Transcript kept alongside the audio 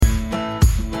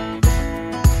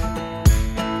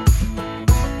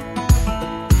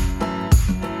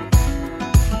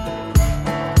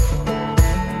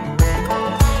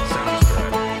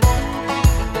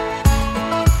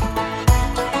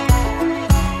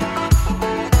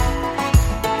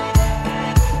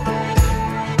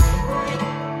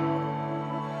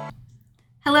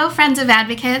friends of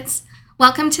advocates.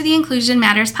 Welcome to the Inclusion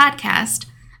Matters podcast.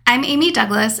 I'm Amy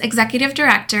Douglas, Executive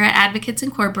Director at Advocates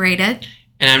Incorporated.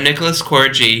 And I'm Nicholas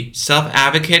Corgi,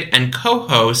 self-advocate and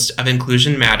co-host of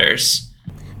Inclusion Matters.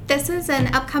 This is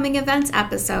an upcoming events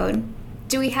episode.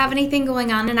 Do we have anything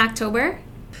going on in October?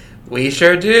 We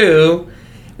sure do.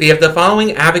 We have the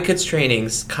following advocates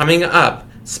trainings coming up.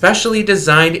 Specially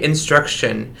designed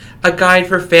instruction, a guide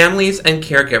for families and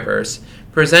caregivers,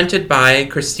 presented by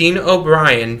Christine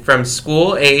O'Brien from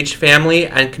School Age Family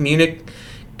and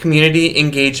Community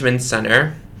Engagement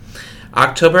Center.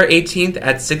 October 18th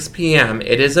at 6 p.m.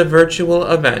 It is a virtual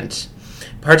event.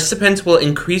 Participants will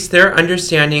increase their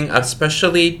understanding of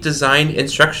specially designed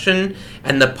instruction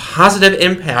and the positive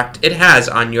impact it has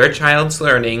on your child's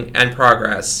learning and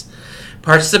progress.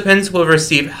 Participants will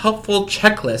receive helpful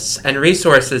checklists and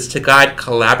resources to guide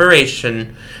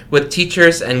collaboration with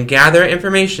teachers and gather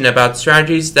information about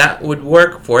strategies that would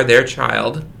work for their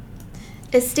child.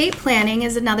 Estate planning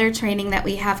is another training that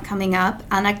we have coming up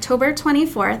on October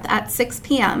 24th at 6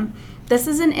 p.m. This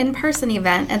is an in-person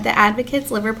event at the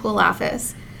Advocates Liverpool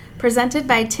office, presented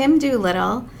by Tim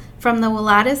Doolittle from the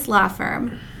Wilatis Law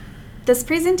Firm. This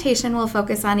presentation will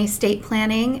focus on estate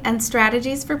planning and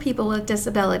strategies for people with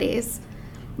disabilities.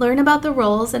 Learn about the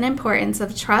roles and importance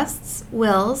of trusts,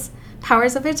 wills,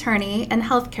 powers of attorney, and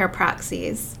healthcare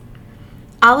proxies.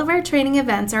 All of our training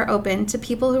events are open to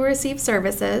people who receive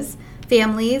services,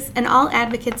 families, and all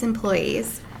Advocates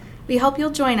employees. We hope you'll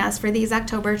join us for these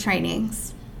October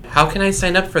trainings. How can I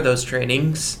sign up for those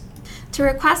trainings? To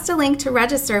request a link to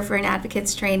register for an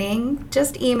Advocates training,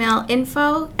 just email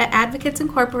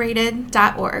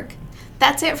info@advocatesincorporated.org.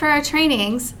 That's it for our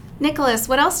trainings. Nicholas,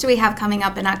 what else do we have coming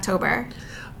up in October?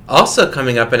 Also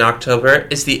coming up in October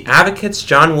is the Advocates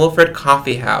John Wolford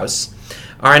Coffee House.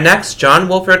 Our next John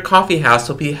Wolford Coffee House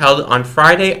will be held on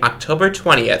Friday, October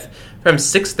 20th from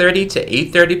 6:30 to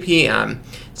 8:30 p.m.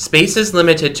 Space is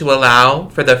limited to allow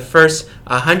for the first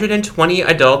 120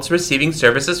 adults receiving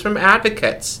services from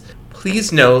Advocates.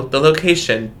 Please note the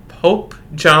location, Pope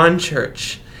John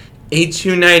Church,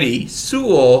 8290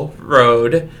 Sewell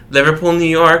Road, Liverpool, New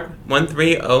York,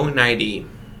 13090.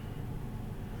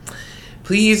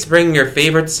 Please bring your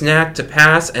favorite snack to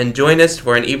pass and join us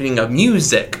for an evening of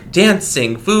music,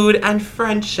 dancing, food, and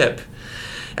friendship.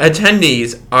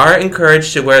 Attendees are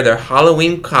encouraged to wear their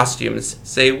Halloween costumes.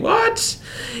 Say what?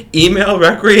 Email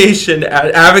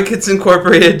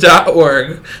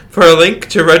recreation@advocatesincorporated.org for a link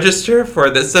to register for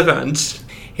this event.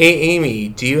 Hey Amy,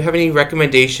 do you have any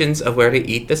recommendations of where to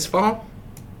eat this fall?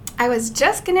 I was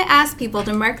just going to ask people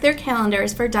to mark their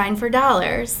calendars for Dine for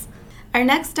Dollars. Our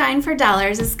next Dine for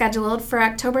Dollars is scheduled for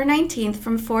October 19th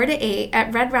from 4 to 8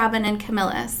 at Red Robin and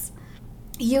Camillus.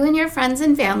 You and your friends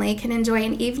and family can enjoy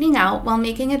an evening out while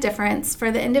making a difference for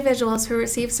the individuals who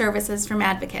receive services from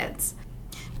Advocates.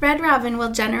 Red Robin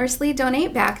will generously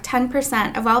donate back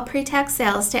 10% of all pre-tax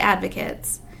sales to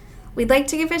Advocates. We'd like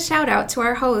to give a shout out to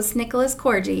our host, Nicholas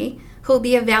Corgi, who will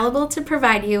be available to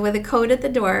provide you with a code at the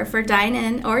door for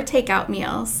dine-in or takeout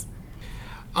meals.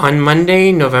 On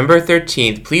Monday, November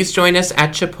 13th, please join us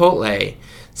at Chipotle,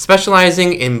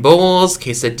 specializing in bowls,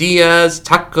 quesadillas,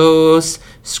 tacos,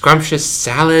 scrumptious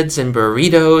salads, and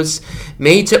burritos,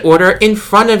 made to order in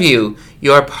front of you.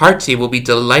 Your party will be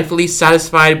delightfully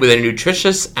satisfied with a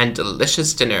nutritious and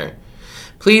delicious dinner.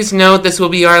 Please note this will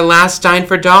be our last Dine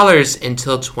for Dollars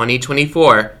until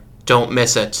 2024. Don't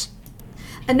miss it.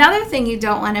 Another thing you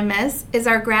don't want to miss is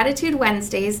our Gratitude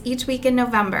Wednesdays each week in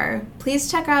November. Please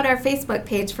check out our Facebook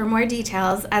page for more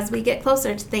details as we get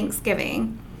closer to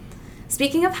Thanksgiving.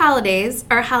 Speaking of holidays,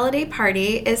 our holiday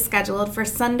party is scheduled for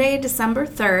Sunday, December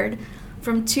 3rd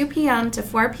from 2 p.m. to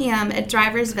 4 p.m. at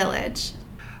Drivers Village.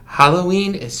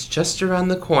 Halloween is just around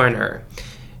the corner.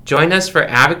 Join us for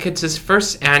Advocates'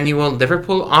 first annual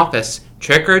Liverpool office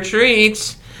Trick or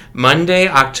Treat, Monday,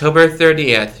 October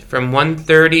 30th from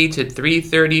 1:30 to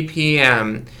 3:30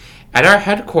 p.m. at our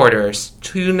headquarters,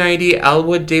 290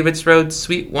 Elwood Davids Road,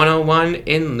 Suite 101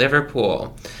 in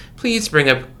Liverpool. Please bring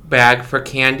a bag for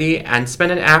candy and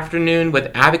spend an afternoon with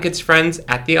Advocates friends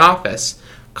at the office.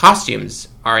 Costumes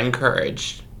are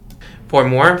encouraged. For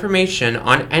more information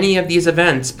on any of these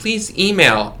events, please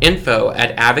email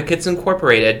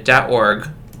info@advocatesincorporated.org.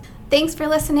 Thanks for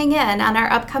listening in on our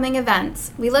upcoming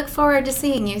events. We look forward to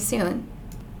seeing you soon.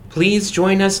 Please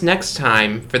join us next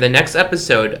time for the next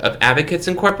episode of Advocates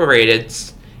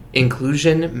Incorporated's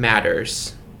Inclusion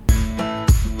Matters.